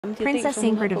Princess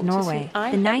Ingrid of Norway,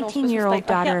 the 19-year-old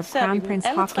daughter of Crown Prince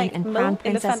Haakon and Crown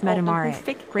Princess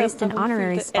Mette-Marit, graced an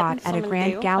honorary spot at a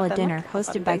grand gala dinner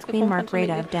hosted by Queen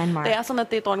Margrethe of Denmark.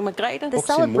 The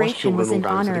celebration was in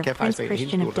honor of Prince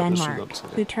Christian of Denmark,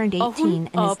 who turned 18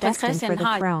 and is destined for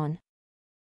the throne.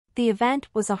 The event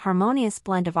was a harmonious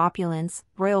blend of opulence,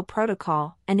 royal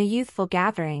protocol, and a youthful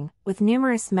gathering, with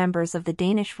numerous members of the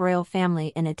Danish royal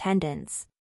family in attendance.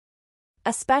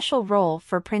 A special role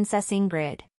for Princess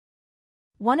Ingrid.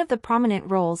 One of the prominent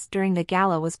roles during the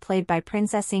gala was played by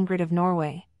Princess Ingrid of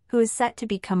Norway, who is set to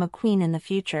become a queen in the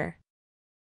future.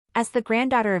 As the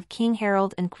granddaughter of King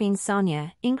Harald and Queen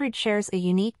Sonja, Ingrid shares a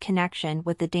unique connection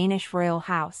with the Danish royal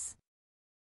house.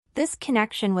 This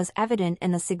connection was evident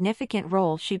in the significant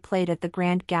role she played at the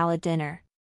grand gala dinner.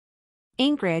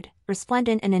 Ingrid,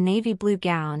 resplendent in a navy blue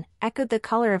gown, echoed the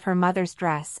color of her mother's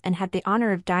dress and had the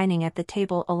honor of dining at the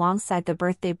table alongside the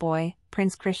birthday boy,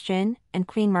 Prince Christian, and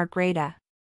Queen Margrethe.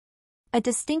 A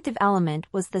distinctive element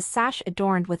was the sash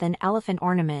adorned with an elephant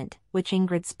ornament, which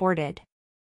Ingrid sported.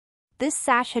 This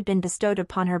sash had been bestowed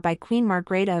upon her by Queen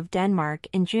Margrethe of Denmark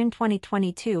in June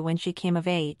 2022 when she came of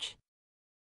age.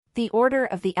 The Order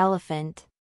of the Elephant.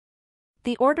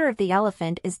 The Order of the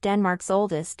Elephant is Denmark's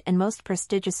oldest and most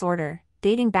prestigious order,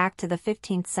 dating back to the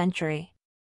 15th century.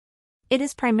 It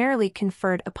is primarily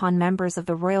conferred upon members of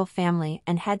the royal family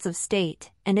and heads of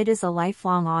state, and it is a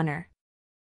lifelong honor.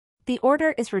 The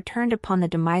order is returned upon the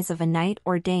demise of a knight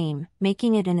or dame,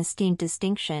 making it an esteemed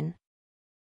distinction.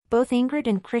 Both Ingrid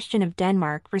and Christian of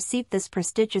Denmark received this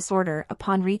prestigious order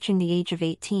upon reaching the age of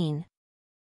 18.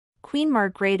 Queen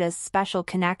Margrethe's special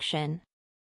connection.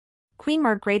 Queen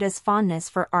Margrethe's fondness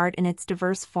for art in its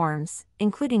diverse forms,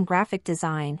 including graphic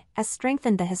design, has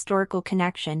strengthened the historical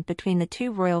connection between the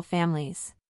two royal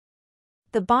families.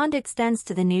 The bond extends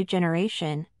to the new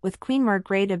generation, with Queen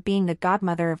Margrethe being the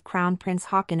godmother of Crown Prince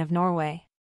Haakon of Norway.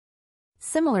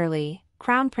 Similarly,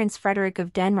 Crown Prince Frederik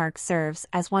of Denmark serves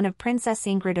as one of Princess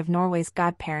Ingrid of Norway's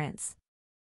godparents.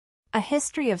 A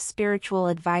history of spiritual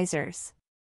advisors.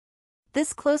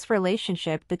 This close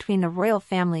relationship between the royal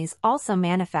families also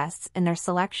manifests in their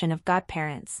selection of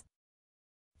godparents.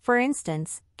 For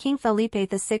instance, King Felipe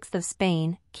VI of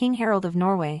Spain, King Harald of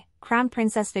Norway, Crown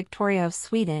Princess Victoria of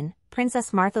Sweden,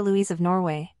 Princess Martha Louise of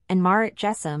Norway, and Marit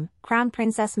Jessom, Crown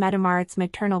Princess Mette-Marit's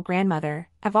maternal grandmother,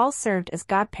 have all served as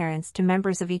godparents to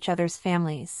members of each other's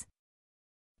families.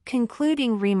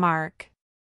 Concluding remark.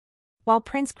 While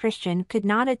Prince Christian could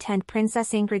not attend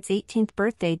Princess Ingrid's 18th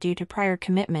birthday due to prior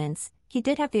commitments, he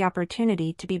did have the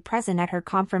opportunity to be present at her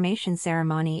confirmation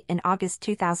ceremony in August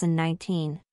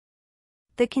 2019.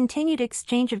 The continued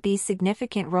exchange of these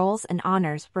significant roles and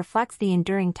honors reflects the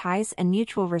enduring ties and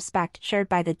mutual respect shared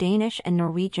by the Danish and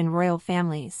Norwegian royal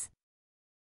families.